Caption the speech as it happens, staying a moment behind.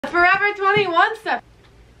Forever 21 stuff.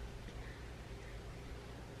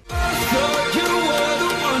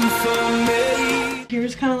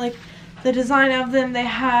 Here's kind of like the design of them. They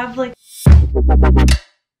have like...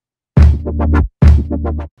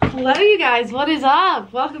 Hello you guys, what is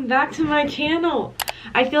up? Welcome back to my channel.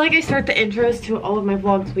 I feel like I start the intros to all of my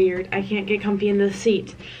vlogs weird. I can't get comfy in this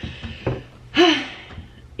seat.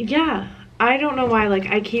 Yeah, I don't know why, like,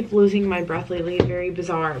 I keep losing my breath lately. Very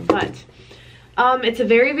bizarre, but it's a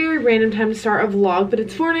very, very random time to start a vlog, but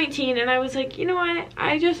it's 4:19, and I was like, you know what?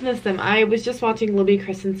 I just missed them. I was just watching Libby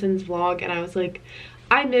Christensen's vlog, and I was like,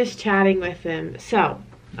 I miss chatting with them. So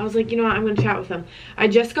I was like, you know what? I'm going to chat with them. I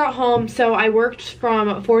just got home, so I worked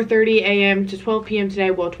from 4:30 a.m. to 12 p.m. today,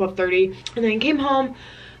 well, 12:30, and then came home.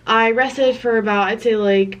 I rested for about, I'd say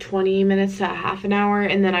like 20 minutes to half an hour,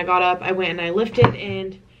 and then I got up, I went and I lifted,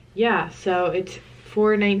 and yeah, so it's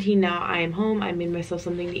 4:19 now. I am home. I made myself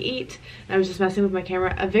something to eat. I was just messing with my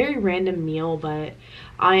camera. A very random meal, but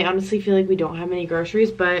I honestly feel like we don't have many groceries.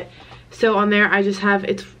 But so on there, I just have,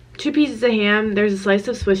 it's 2 pieces of ham. There's a slice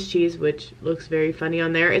of Swiss cheese, which looks very funny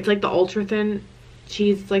on there. It's like the ultra thin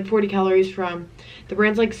cheese. It's like 40 calories from, the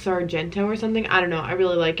brand's like Sargento or something. I don't know. I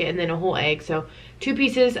really like it. And then a whole egg. So 2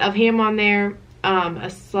 pieces of ham on there. A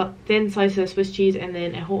thin slice of Swiss cheese, and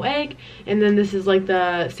then a whole egg, and then this is like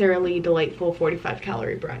the Sara Lee Delightful 45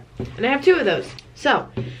 calorie bread, and I have 2 of those. So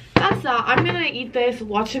that's that. I'm gonna eat this,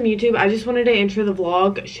 watch some YouTube. I just wanted to intro the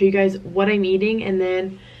vlog, show you guys what I'm eating, and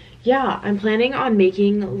then yeah, I'm planning on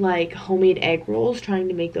making like homemade egg rolls, trying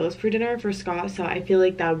to make those for dinner for Scott, so I feel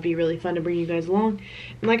like that would be really fun to bring you guys along.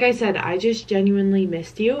 And like I said, I just genuinely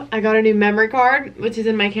missed you. I got a new memory card, which is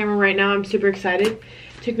in my camera right now. I'm super excited.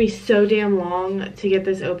 Took me so damn long to get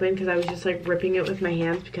this open because I was just like ripping it with my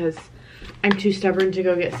hands because I'm too stubborn to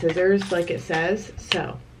go get scissors like it says.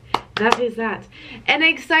 So that is that. And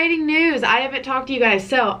exciting news, I haven't talked to you guys.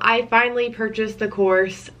 So I finally purchased the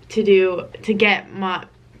course to get my...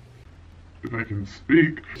 If I can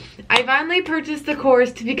speak. I finally purchased the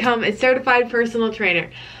course to become a certified personal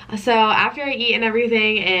trainer. So after I eat and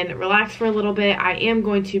everything and relax for a little bit, I am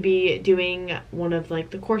going to be doing one of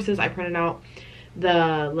like the courses. I printed out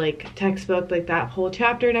the like textbook, like that whole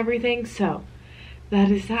chapter and everything. So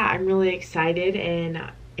that is that. I'm really excited,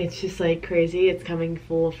 and it's just like crazy. It's coming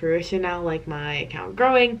full fruition now, like my account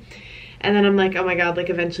growing, and then I'm like, oh my god, like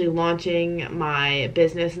eventually launching my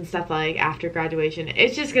business and stuff like after graduation.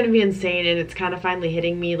 It's just gonna be insane, and it's kind of finally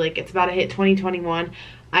hitting me. Like it's about to hit 2021.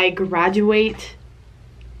 I graduate.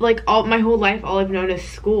 Like all my whole life, all I've known is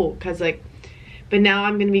school, because like, but now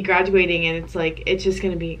I'm going to be graduating, and it's like, it's just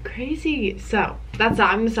going to be crazy. So that's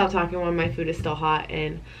that. I'm going to stop talking while my food is still hot,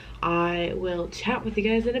 and I will chat with you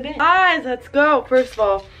guys in a bit. Guys, let's go. First of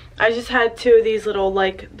all, I just had 2 of these little,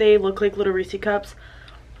 like, they look like little Reese cups,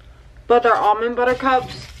 but they're almond butter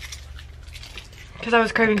cups because I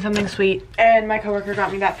was craving something sweet, and my coworker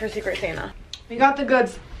got me that for Secret Santa. We got the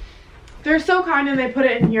goods. They're so kind, and they put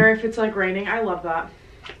it in here if it's like raining. I love that.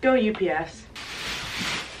 Go UPS.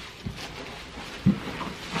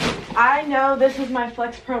 I know this is my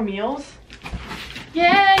Flex Pro meals.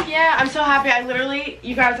 Yeah, I'm so happy. I literally,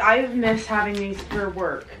 you guys, I've missed having these for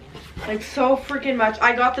work. Like so freaking much.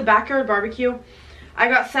 I got the backyard barbecue. I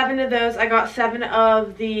got 7 of those. I got 7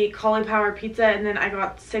 of the cauliflower pizza, and then I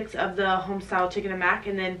got 6 of the home style chicken and mac,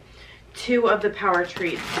 and then 2 of the power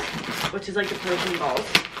treats, which is like the protein balls.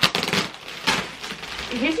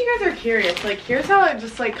 In case you guys are curious, like here's how it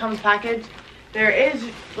just like comes packaged. There is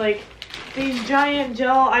like these giant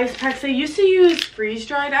gel ice packs. They used to use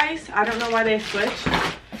freeze-dried ice. I don't know why they switched,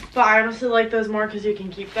 but I honestly like those more because you can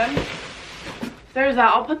keep them. There's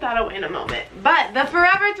that. I'll put that away in a moment. But the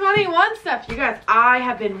Forever 21 stuff, you guys, I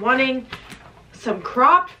have been wanting some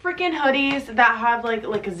cropped freaking hoodies that have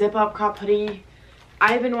like a zip-up crop hoodie.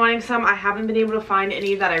 I've been wanting some. I haven't been able to find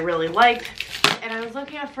any that I really liked, and I was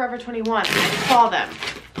looking at Forever 21 and I saw them.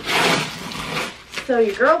 So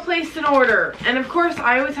your girl placed an order, and of course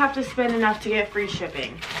I always have to spend enough to get free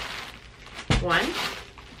shipping. 1,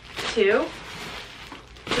 2,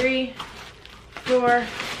 3, 4,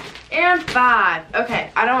 and 5.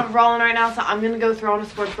 Okay, I don't have bra on right now, so I'm gonna go throw on a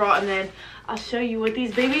sports bra, and then I'll show you what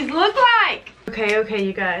these babies look like. Okay,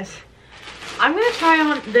 you guys. I'm gonna try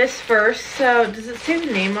on this first. So does it say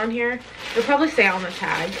the name on here? It'll probably say on the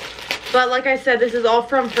tag. But like I said, this is all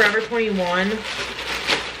from Forever 21.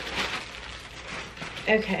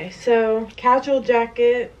 Okay, so casual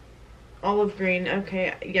jacket, olive green.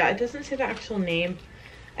 Okay, yeah, it doesn't say the actual name.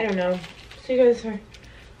 I don't know. So you guys are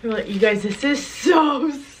like, you guys, this is so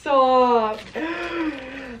soft.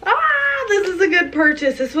 This is a good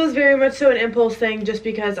purchase. This was very much so an impulse thing, just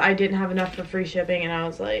because I didn't have enough for free shipping, and I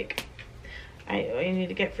was like, I need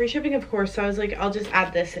to get free shipping, of course, so I was like, I'll just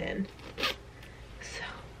add this in. So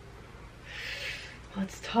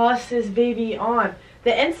let's toss this baby on.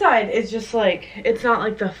 The inside is just like, it's not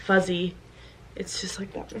like the fuzzy, it's just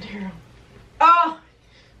like that material. Oh,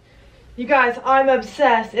 you guys, I'm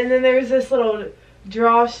obsessed. And then there's this little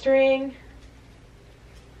drawstring.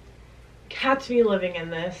 Catch me living in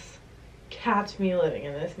this. Catch me living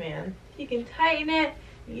in this, man. You can tighten it.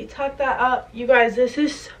 You tuck that up. You guys, this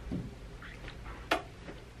is...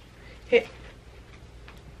 Hey.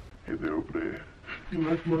 Hey there, over there.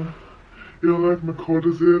 You like my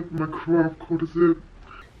quarter zip? My crop quarter zip?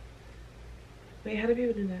 Wait, how do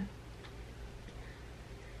people do that?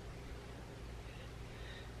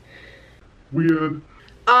 Weird.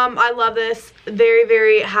 I love this. Very,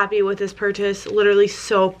 very happy with this purchase. Literally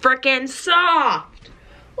so freaking soft.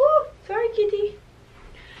 Oh, sorry, kitty.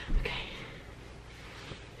 Okay.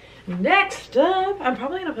 Next up, I'm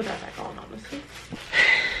probably gonna put that back on, honestly.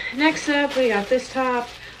 Next up, we got this top.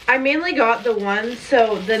 I mainly got the ones,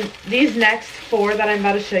 so these next 4 that I'm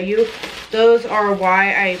about to show you, those are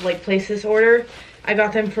why I like placed this order. I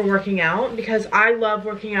got them for working out because I love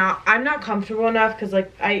working out. I'm not comfortable enough because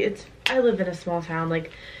like I live in a small town.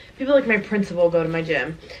 Like people like my principal go to my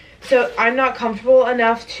gym, so I'm not comfortable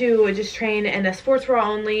enough to just train in a sports bra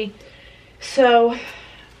only. So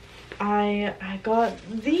I got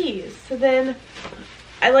these. So then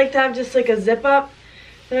I like to have just like a zip up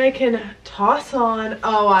that I can toss on.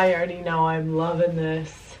 Oh, I already know I'm loving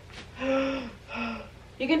this.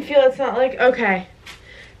 You can feel it's not like, okay,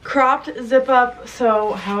 cropped zip up,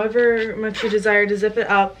 so however much you desire to zip it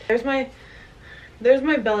up. There's my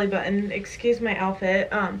belly button. Excuse my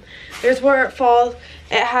outfit. There's where it falls.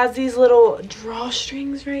 It has these little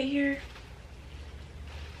drawstrings right here,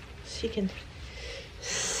 so you can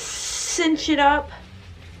cinch it up,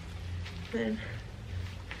 then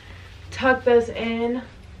tuck this in.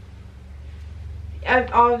 I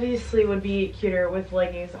obviously would be cuter with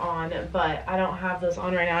leggings on, but I don't have those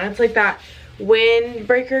on right now. And it's like that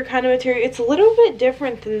windbreaker kind of material. It's a little bit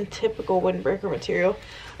different than the typical windbreaker material.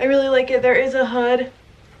 I really like it. There is a hood.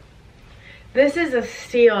 This is a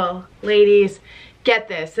steal, ladies. Get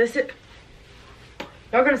this. This is...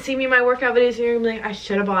 Y'all gonna see me in my workout videos and you're gonna be like, I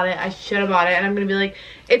should have bought it. I should have bought it. And I'm gonna be like,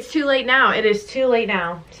 it's too late now. It is too late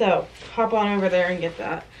now. So hop on over there and get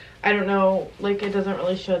that. I don't know, like it doesn't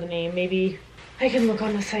really show the name. Maybe I can look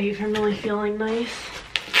on the site if I'm really feeling nice.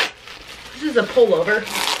 This is a pullover.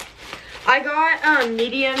 I got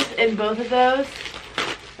mediums in both of those.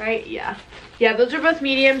 Right? Yeah. Yeah, those are both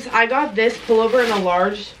mediums. I got this pullover in a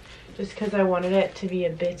large just because I wanted it to be a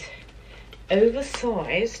bit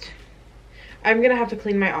oversized. I'm gonna have to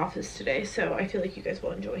clean my office today, so I feel like you guys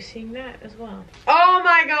will enjoy seeing that as well. Oh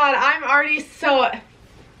my god, I'm already so...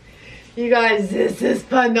 You guys, this is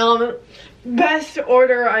phenomenal. Best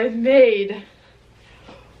order I've made.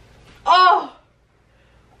 Oh!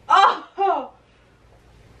 Oh!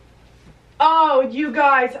 Oh, you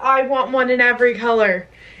guys, I want one in every color.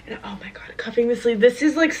 And oh my god, cuffing the sleeve. This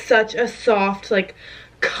is like such a soft, like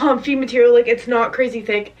comfy material. Like it's not crazy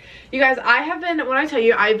thick. You guys, I have been, when I tell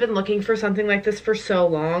you, I've been looking for something like this for so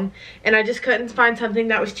long, and I just couldn't find something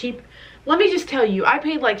that was cheap. Let me just tell you, I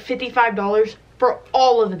paid like $55 for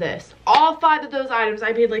all of this. All 5 of those items,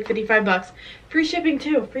 I paid like 55 bucks. Free shipping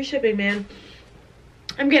too. Free shipping, man.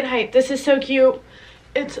 I'm getting hyped. This is so cute.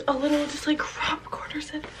 It's a little just like crop quarter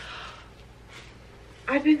set.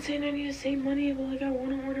 I've been saying I need to save money, but like I want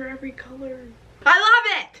to order every color. I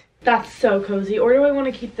love it! That's so cozy. Or do I want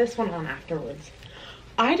to keep this one on afterwards?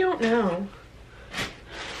 I don't know.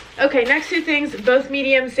 Okay, next 2 things. Both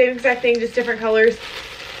mediums, same exact thing, just different colors.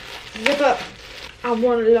 Zip up. I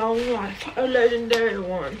want a long life, a legendary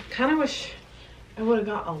one. Kind of wish I would have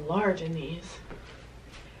got a large in these.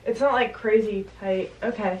 It's not like crazy tight.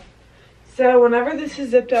 Okay. So whenever this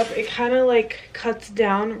is zipped up, it kind of like cuts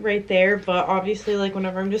down right there. But obviously, like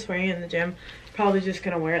whenever I'm just wearing it in the gym, I'm probably just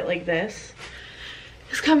going to wear it like this.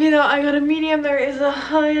 It's comfy though. I got a medium. There is a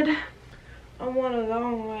hood. I want a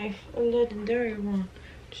long life, a legendary one.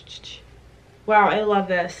 Wow, I love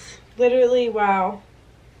this. Literally, wow.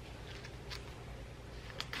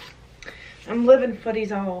 I'm living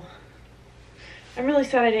footies all. I'm really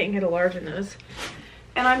sad I didn't get a large in those.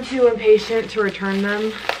 And I'm too impatient to return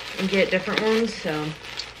them and get different ones, so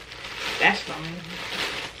that's fine.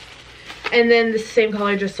 And then the same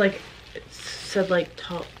color, just like it said, like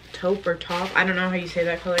taupe or top. I don't know how you say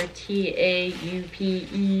that color.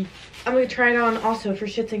 T-A-U-P-E. I'm gonna try it on also for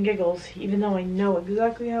shits and giggles, even though I know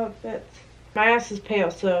exactly how it fits. My ass is pale,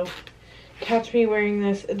 so catch me wearing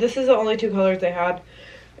this. This is the only 2 colors they had,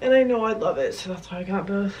 and I know I love it, so that's why I got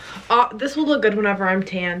both. This will look good whenever I'm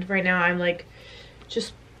tanned. Right now I'm like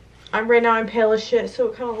just, right now I'm pale as shit, so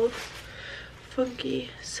it kind of looks funky.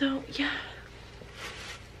 So yeah,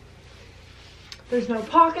 there's no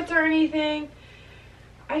pockets or anything.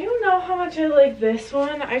 I don't know how much I like this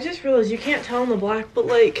one. I just realized you can't tell in the black, but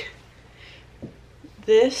like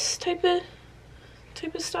this type of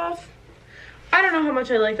stuff, I don't know how much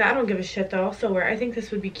I like that. I don't give a shit though. I'll still wear it. I think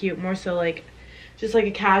this would be cute, more so like just like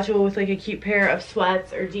a casual with like a cute pair of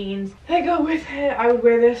sweats or jeans that go with it. I would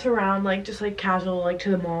wear this around like just like casual, like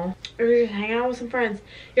to the mall or just hanging out with some friends.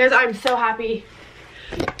 You guys, I'm so happy.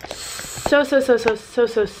 So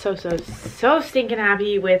stinking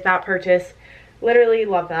happy with that purchase. Literally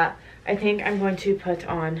love that. I think I'm going to put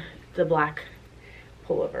on the black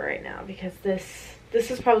pullover right now because this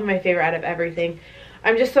is probably my favorite out of everything.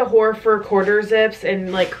 I'm just a whore for quarter zips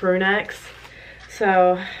and like crew necks.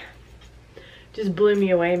 So just blew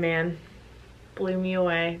me away, man. Blew me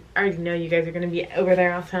away. I already know you guys are going to be over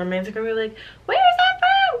there on Instagram. They're going to be like, where's that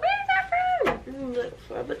from? Where's that from?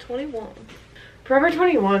 Forever 21. Forever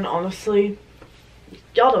 21, honestly.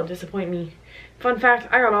 Y'all don't disappoint me. Fun fact,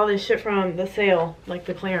 I got all this shit from the sale, like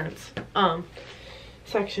the clearance,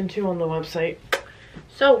 section 2 on the website.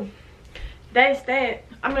 So, that's that.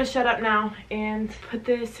 I'm gonna shut up now and put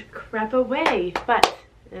this crap away, but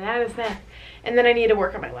that is that. And then I need to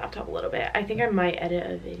work on my laptop a little bit. I think I might edit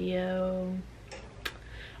a video.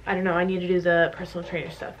 I don't know, I need to do the personal trainer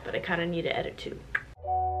stuff, but I kind of need to edit too.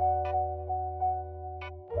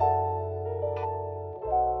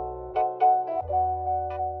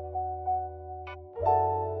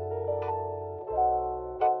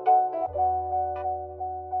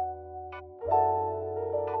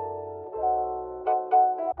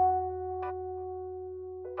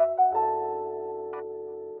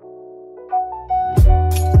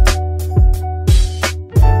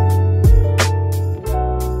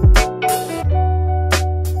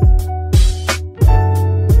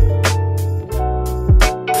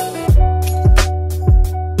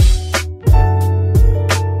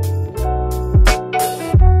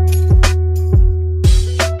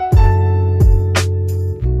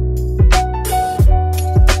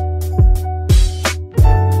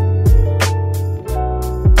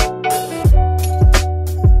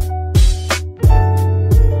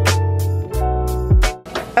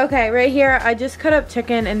 Okay, right here I just cut up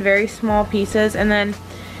chicken in very small pieces, and then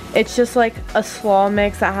it's just like a slaw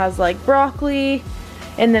mix that has like broccoli,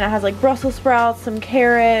 and then it has like Brussels sprouts, some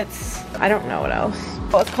carrots, I don't know what else.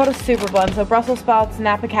 Oh, it's called a super blend. So Brussels sprouts,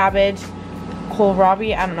 Napa cabbage,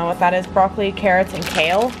 kohlrabi, I don't know what that is, broccoli, carrots, and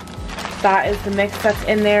kale. That is the mix that's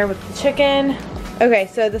in there with the chicken. Okay,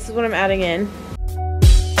 so this is what I'm adding in.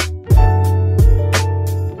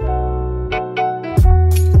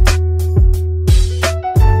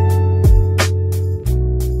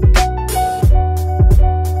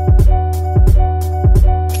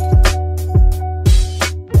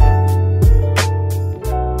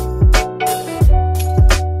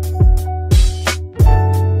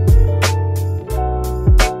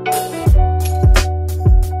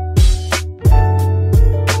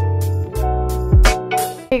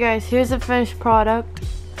 Hey guys, here's the finished product.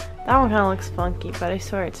 That one kind of looks funky, but I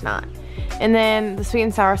swear it's not. And then the sweet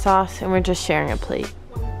and sour sauce, and we're just sharing a plate.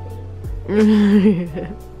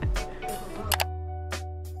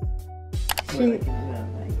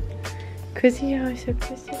 Chrissy, how is so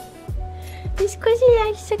Chrissy? This Chrissy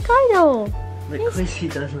likes to cuddle. But Chrissy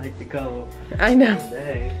doesn't like to cuddle. I know.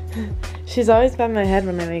 She's always by my head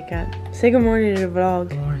when I wake up. Say good morning to the vlog.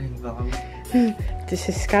 Good morning, vlog. This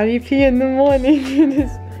is Scotty P in the morning.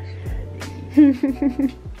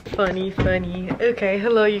 Funny. Okay,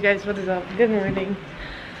 hello you guys, what is up? Good morning.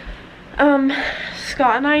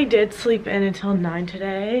 Scott and I did sleep in until 9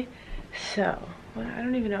 today. So, well, I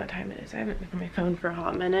don't even know what time it is. I haven't been on my phone for a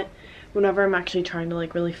hot minute. Whenever I'm actually trying to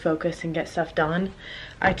like really focus and get stuff done,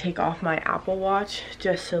 I take off my Apple Watch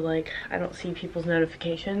just so like I don't see people's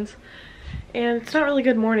notifications. And it's not really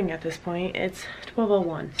good morning at this point. It's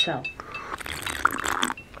 12:01, so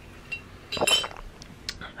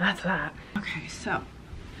that's that. Okay, so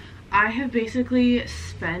I have basically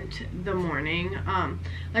spent the morning,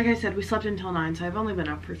 like I said, we slept until 9, so I've only been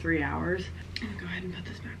up for 3 hours. I'm gonna go ahead and put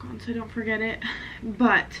this back on so I don't forget it.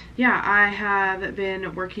 But yeah, I have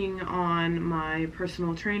been working on my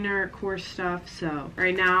personal trainer course stuff. So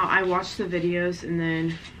right now I watched the videos and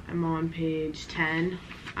then I'm on page 10.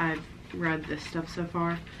 I've read this stuff so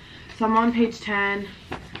far. So I'm on page 10.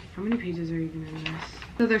 How many pages are even in this?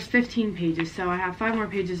 So there's 15 pages, so I have 5 more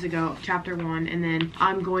pages to go, chapter 1, and then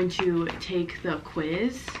I'm going to take the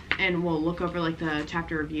quiz, and we'll look over like the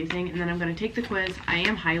chapter review thing, and then I'm going to take the quiz. I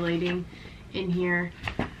am highlighting in here,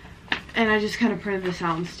 And I just kind of printed this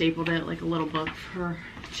out and stapled it like a little book for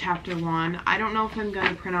chapter 1. I don't know if I'm going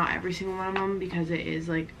to print out every single one of them because it is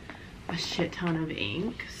like a shit ton of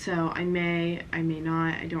ink. So I may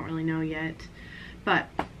not. I don't really know yet. But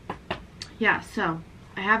yeah, so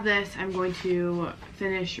I have this. I'm going to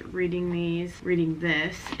finish reading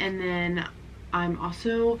this, and then I'm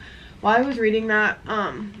also, while I was reading that,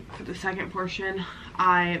 for the second portion,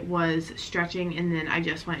 I was stretching, and then I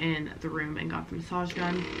just went in the room and got the massage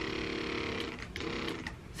done.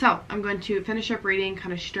 So I'm going to finish up reading,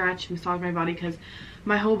 kind of stretch, massage my body, because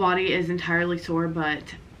my whole body is entirely sore.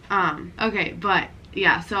 But okay, but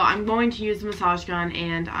yeah, so I'm going to use the massage gun,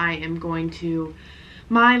 and I am going to,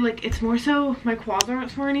 it's more so my quads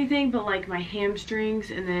aren't sore or anything, but like my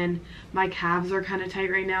hamstrings and then my calves are kind of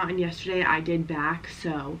tight right now. And yesterday I did back,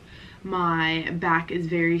 so my back is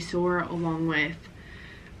very sore, along with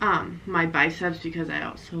my biceps, because I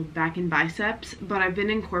also back and biceps. But I've been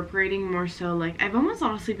incorporating more so, like, I've almost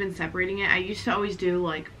honestly been separating it. I used to always do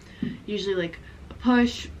like, usually like a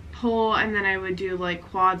push, pull, and then I would do like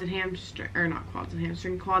quads and hamstring, or not quads and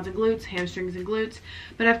hamstring, quads and glutes, hamstrings and glutes.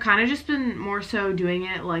 But I've kind of just been more so doing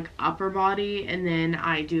it like upper body, and then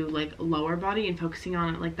I do like lower body and focusing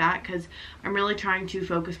on it like that, because I'm really trying to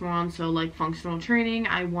focus more on like functional training.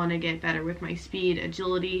 I want to get better with my speed,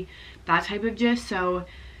 agility, that type of gist. So,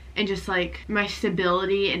 and just like my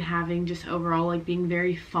stability and having just overall like being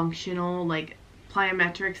very functional, like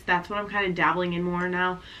plyometrics, that's what I'm kind of dabbling in more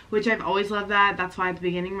now, which I've always loved that. That's why at the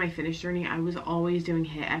beginning of my fitness journey, I was always doing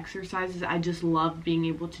HIIT exercises. I just loved being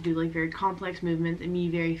able to do like very complex movements and be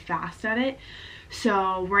very fast at it.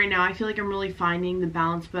 So right now I feel like I'm really finding the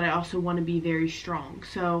balance, but I also want to be very strong.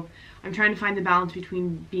 So I'm trying to find the balance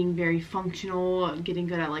between being very functional, getting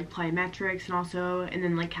good at like plyometrics, and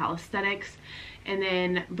then like calisthenics, and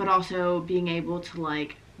then but also being able to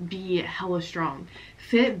like be hella strong.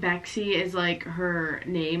 Fit Bexy is like her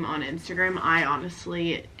name on Instagram. I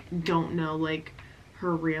honestly don't know like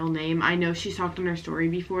her real name. I know she's talked on her story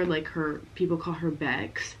before, like people call her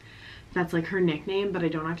Bex. That's like her nickname, but I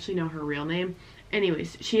don't actually know her real name.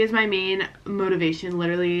 Anyways, she is my main motivation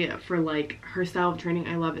literally for like her style of training.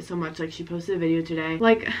 I love it so much. Like, she posted a video today,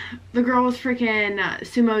 like the girl was freaking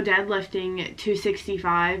sumo deadlifting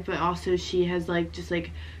 265, but also she has like just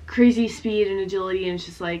like crazy speed and agility, and it's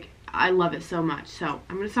just like I love it so much. So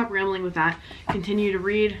I'm gonna stop rambling with that, continue to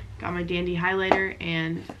read. Got my dandy highlighter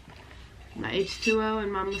and my H2O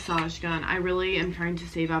and my massage gun. I really am trying to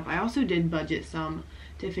save up. I also did budget some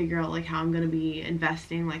to figure out like how I'm gonna be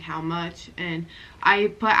investing, like how much, and I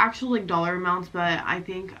put actual like dollar amounts, but I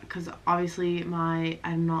think because obviously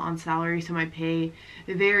I'm not on salary, so my pay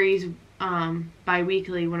varies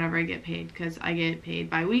bi-weekly whenever I get paid, because I get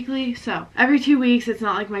paid bi-weekly, so every 2 weeks. It's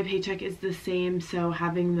not like my paycheck is the same, so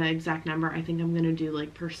having the exact number, I think I'm gonna do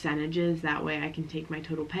like percentages. That way I can take my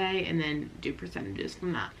total pay and then do percentages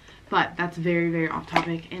from that. But that's very, very off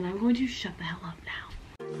topic, and I'm going to shut the hell up now.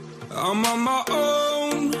 I'm on my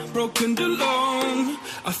own, broken alone.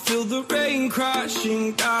 I feel the rain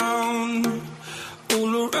crashing down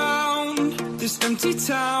all around this empty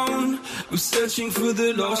town. I'm searching for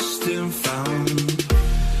the lost and found,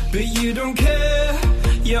 but you don't care,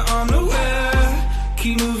 you're unaware.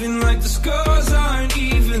 Keep moving like the scars aren't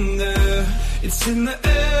even there. It's in the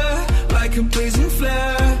air like a blazing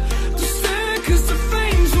flare. Just stare, 'cause the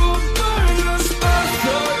flames will burn us. I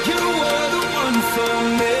thought you were the one for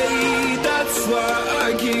me. That's why I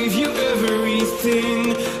gave you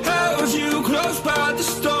everything. Held you close by the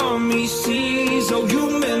stormy seas. Oh,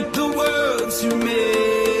 you meant the world to me.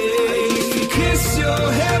 I used to kiss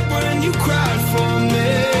your head when you cried for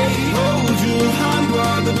me. Hold your hand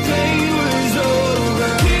while the pain was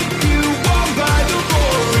over. Keep you warm by the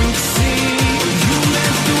roaring sea. You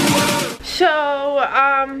meant the world. So,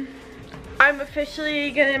 I'm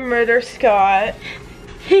officially gonna murder Scott.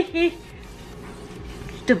 Stupid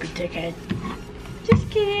dickhead. Just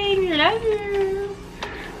kidding, love you.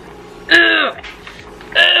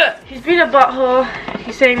 He's being a butthole.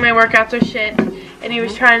 He's saying my workouts are shit, and he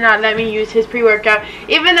was trying to not let me use his pre-workout,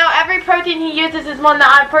 even though every protein he uses is one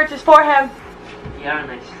that I purchased for him. Yeah,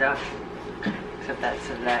 nice stuff. Except that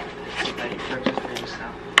he purchased for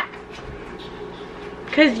himself.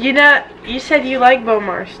 Cause you said you like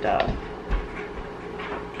Bomar stuff.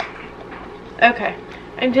 Okay,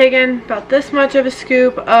 I'm taking about this much of a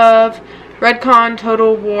scoop of Redcon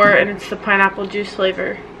Total War, and it's the pineapple juice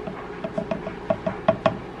flavor.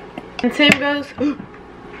 And same goes.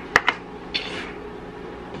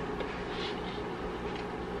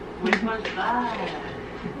 Which one's that?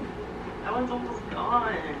 That one's almost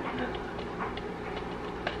gone.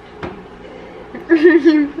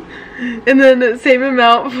 And then the same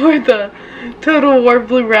amount for the Total War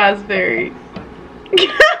Blue Raspberry.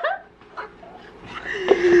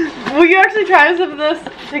 Will you actually try some of this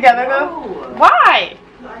together though? No. Why?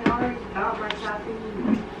 I already got my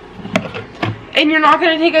caffeine. And you're not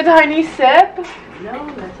gonna take a tiny sip? No,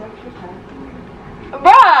 that's actually caffeine.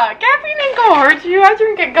 Bruh, caffeine ain't gonna hurt you. I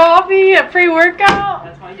drink a coffee, a pre-workout.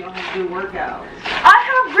 That's why you don't have good workouts. I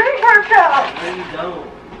have great workouts. No, you don't.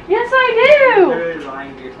 Yes, I You're do. literally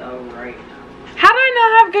lying to yourself right now. How do I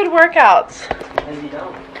not have good workouts? Because you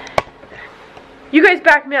don't. You guys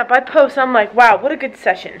back me up. I post, I'm like, wow, what a good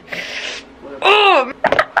session. Oh,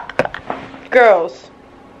 girls,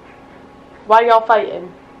 why y'all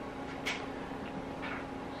fighting?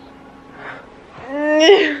 What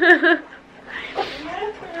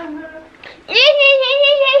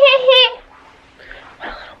a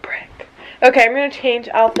little brick. Okay, I'm gonna change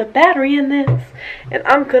out the battery in this, and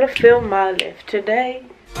I'm gonna film my lift today.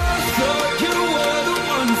 I thought you were the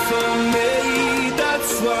one for me.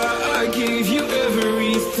 That's why I gave you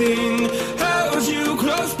everything. Held you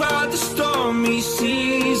close by the stormy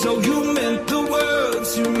seas. Oh, you meant the world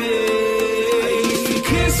to me. I used to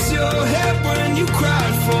kiss your head when you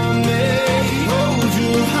cried for me. Hold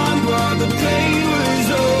your hand while the pain was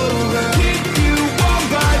over. Keep you warm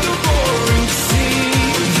by the roaring sea.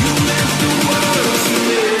 You meant the world to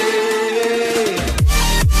me.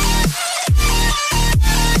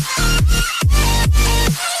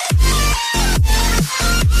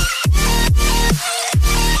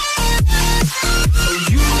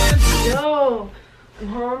 Yo, I'm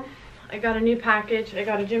home. I got a new package. I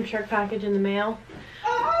got a Gymshark package in the mail.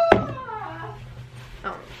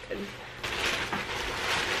 Oh, good.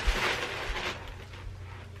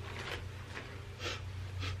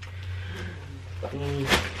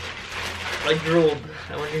 I drooled.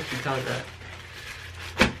 I wonder if you caught that.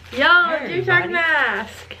 Yo, Hey, Gymshark buddy.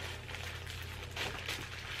 mask.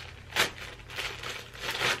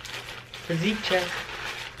 Physique check.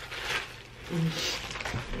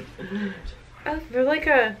 Oh, they're like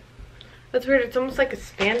a. That's weird. It's almost like a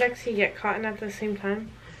spandexy yet cotton at the same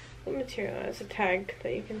time. What material? It's a tag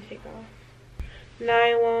that you can take off.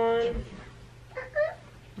 Nylon.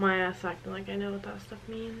 My ass acting like I know what that stuff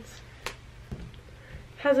means.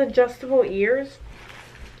 Has adjustable ears.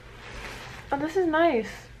 Oh, this is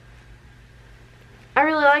nice. I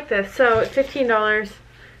really like this. So it's $15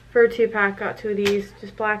 for a 2-pack. Got 2 of these.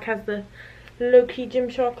 Just black, has the low-key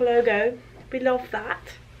Gymshark logo. We love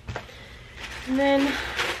that. And then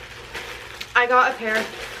I got a pair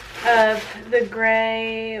of the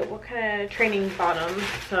gray, what kind of training bottoms,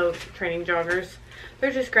 so training joggers.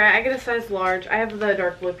 They're just gray. I get a size large. I have the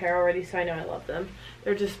dark blue pair already, so I know I love them.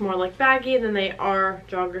 They're just more like baggy than they are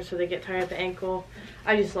joggers, so they get tight at the ankle.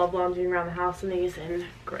 I just love lounging around the house in these, and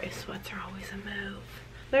gray sweats are always a move.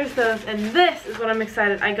 There's those, and this is what I'm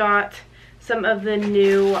excited. I got some of the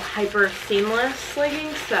new Hyper Seamless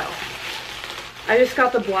leggings, so I just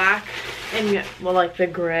got the black and, well, like the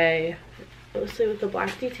gray, mostly with the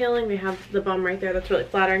black detailing. They have the bum right there. That's really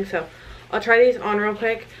flattering, so I'll try these on real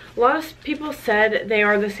quick. A lot of people said they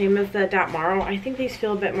are the same as the Adapt Marl. I think these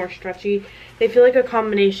feel a bit more stretchy. They feel like a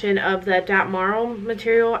combination of the Adapt Marl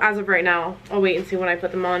material as of right now. I'll wait and see when I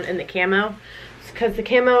put them on, in the camo. Because the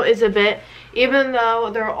camo is a bit, even though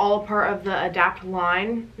they're all part of the Adapt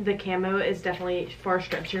line, the camo is definitely far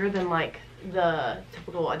stretchier than like the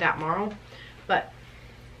typical Adapt Marl. But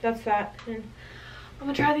that's that. And I'm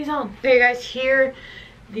gonna try these on. Okay guys, here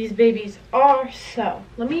these babies are. So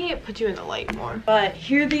let me put you in the light more. But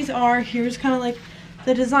here these are. Here's kind of like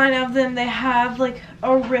the design of them. They have like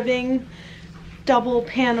a ribbing, double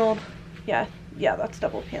paneled, yeah, that's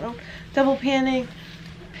double paneled, double panning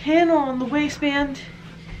panel on the waistband.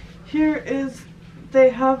 Here is, they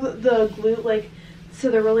have the glute, like, so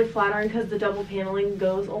they're really flattering because the double paneling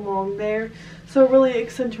goes along there, so it really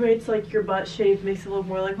accentuates like your butt shape, makes it a little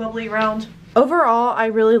more like bubbly round. Overall, I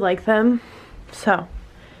really like them. So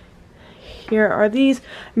here are these.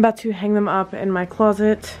 I'm about to hang them up in my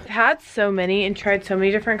closet. I had so many and tried so many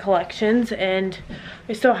different collections, and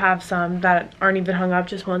I still have some that aren't even hung up,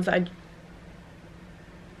 just ones I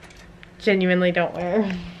genuinely don't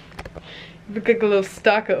wear. Look like a little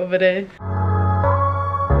stalker over there.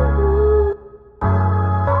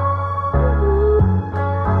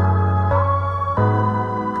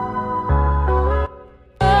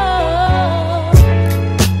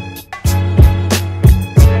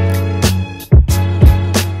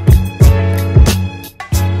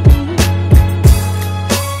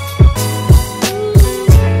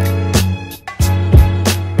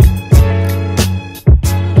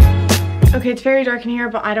 Okay, it's very dark in here,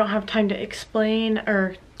 but I don't have time to explain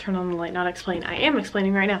or turn on the light, not explain. I am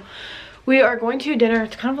explaining right now. We are going to dinner.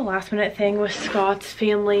 It's kind of a last minute thing with Scott's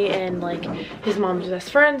family and like his mom's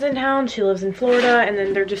best friends in town. She lives in Florida, and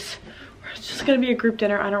then it's just gonna be a group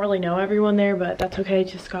dinner. I don't really know everyone there, but that's okay.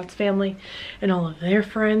 Just Scott's family and all of their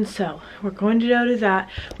friends. So we're going to go to that.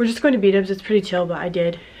 We're just going to B-dubs. It's pretty chill, but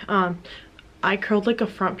I curled like a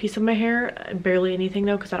front piece of my hair, barely anything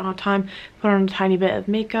though, because I don't have time. Put on a tiny bit of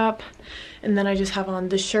makeup, and then I just have on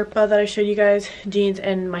the Sherpa that I showed you guys, jeans,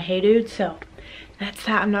 and my Hey Dude. So that's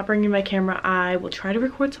that. I'm not bringing my camera. I will try to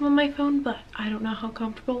record some on my phone, but I don't know how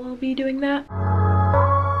comfortable I'll be doing that.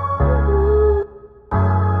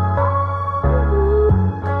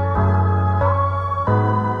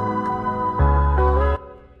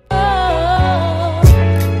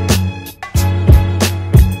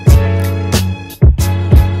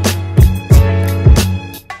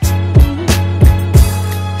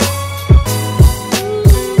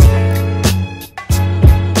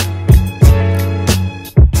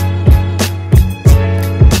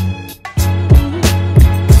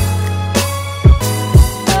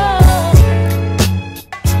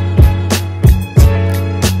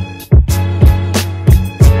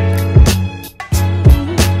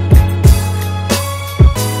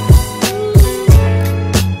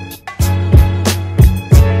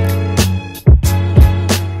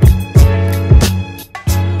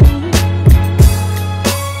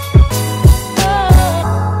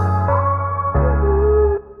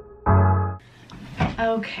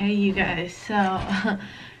 Okay, you guys, so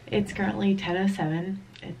it's currently 10:07.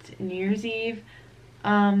 It's New Year's Eve.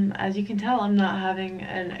 As you can tell, I'm not having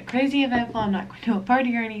a crazy eventful. I'm not going to a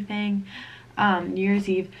party or anything. New Year's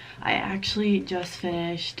Eve, I actually just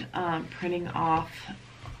finished printing off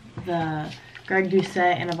the Greg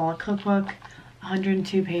Doucette Anabolic Cookbook,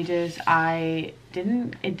 102 pages. It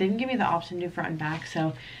didn't give me the option to do front and back,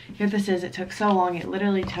 so here this is. It took so long. It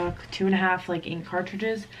literally took 2.5 like ink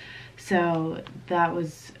cartridges. So that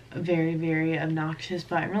was very, very obnoxious,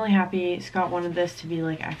 but I'm really happy. Scott wanted this to be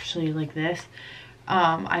like actually like this.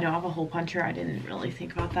 I don't have a hole puncher. I didn't really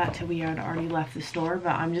think about that till we had already left the store,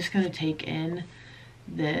 but I'm just going to take in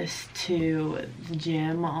this to the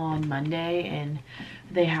gym on Monday, and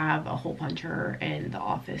they have a hole puncher in the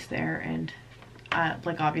office there, and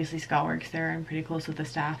like obviously Scott works there. I'm pretty close with the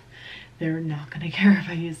staff. They're not gonna care if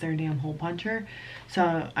I use their damn hole puncher,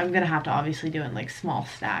 so I'm gonna have to obviously do it in like small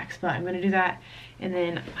stacks, but I'm gonna do that. And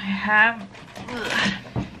then I have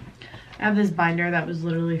this binder that was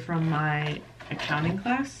literally from my accounting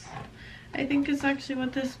class. I think is actually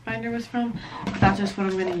what this binder was from. That's just what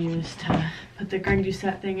I'm gonna use to put the Greg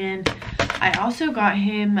Doucette thing in. I also got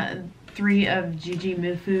him 3 of Gigi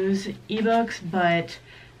Mufu's ebooks, but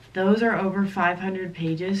those are over 500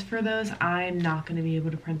 pages for those. I'm not going to be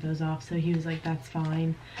able to print those off, so he was like, that's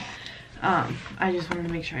fine. I just wanted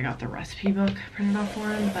to make sure I got the recipe book printed off for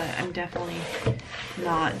him, but I'm definitely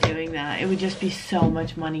not doing that. It would just be so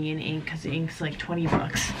much money in ink, because the ink's like 20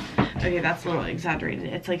 bucks. Okay, that's a little exaggerated.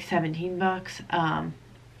 It's like 17 bucks, an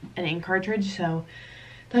ink cartridge, so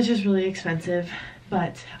that's just really expensive.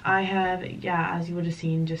 But I have, yeah, as you would have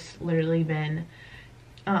seen, just literally been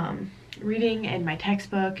reading in my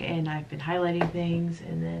textbook, and I've been highlighting things,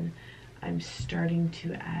 and then I'm starting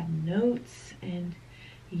to add notes, and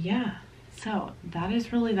yeah, so that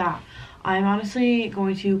is really that. I'm honestly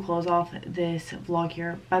going to close off this vlog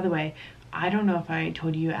here. By the way, I don't know if I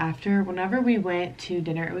told you, whenever we went to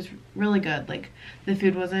dinner, it was really good. Like, the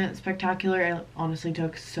food wasn't spectacular. It honestly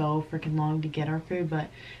took so freaking long to get our food, but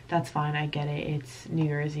that's fine. I get it. It's New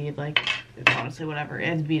Year's Eve. Like, it's honestly whatever.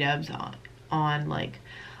 It's B-dubs on like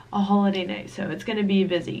a holiday night, so it's gonna be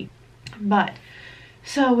busy. But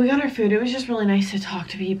so we got our food. It was just really nice to talk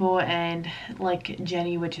to people, and like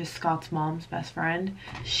Jenny, which is Scott's mom's best friend,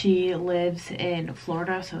 she lives in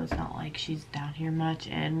Florida, so it's not like she's down here much.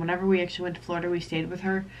 And whenever we actually went to Florida, we stayed with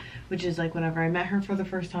her, which is like whenever I met her for the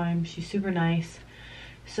first time. She's super nice,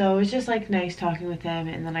 so it was just like nice talking with them.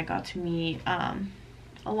 And then I got to meet a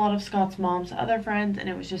lot of Scott's mom's other friends, and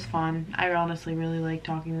it was just fun. I honestly really like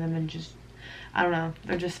talking to them, and just, I don't know,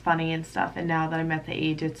 they're just funny and stuff. And now that I'm at the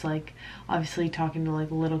age, it's like obviously talking to like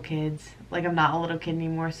little kids, like I'm not a little kid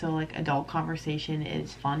anymore, so like adult conversation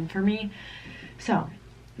is fun for me. So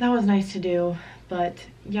that was nice to do. But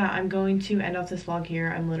yeah, I'm going to end off this vlog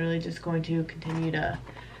here. I'm literally just going to continue to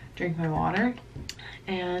drink my water,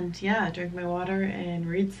 and yeah, drink my water and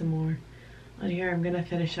read some more. But here, I'm gonna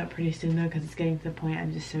finish up pretty soon though, because it's getting to the point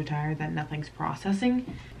I'm just so tired that nothing's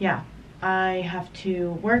processing. Yeah, I have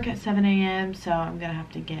to work at 7 a.m. so I'm gonna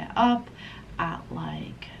have to get up at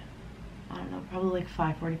like, I don't know, probably like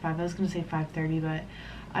 5:45. I was gonna say 5:30, but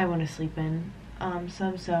I want to sleep in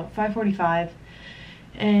some, so 5:45.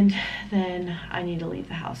 And then I need to leave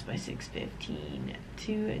the house by 6:15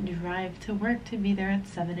 to drive to work to be there at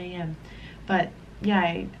 7 a.m. But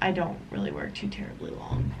yeah, I don't really work too terribly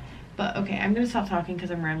long. But okay, I'm gonna stop talking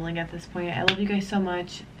because I'm rambling at this point. I love you guys so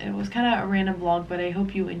much. It was kind of a random vlog, but I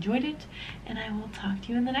hope you enjoyed it, and I will talk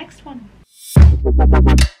to you in the next one.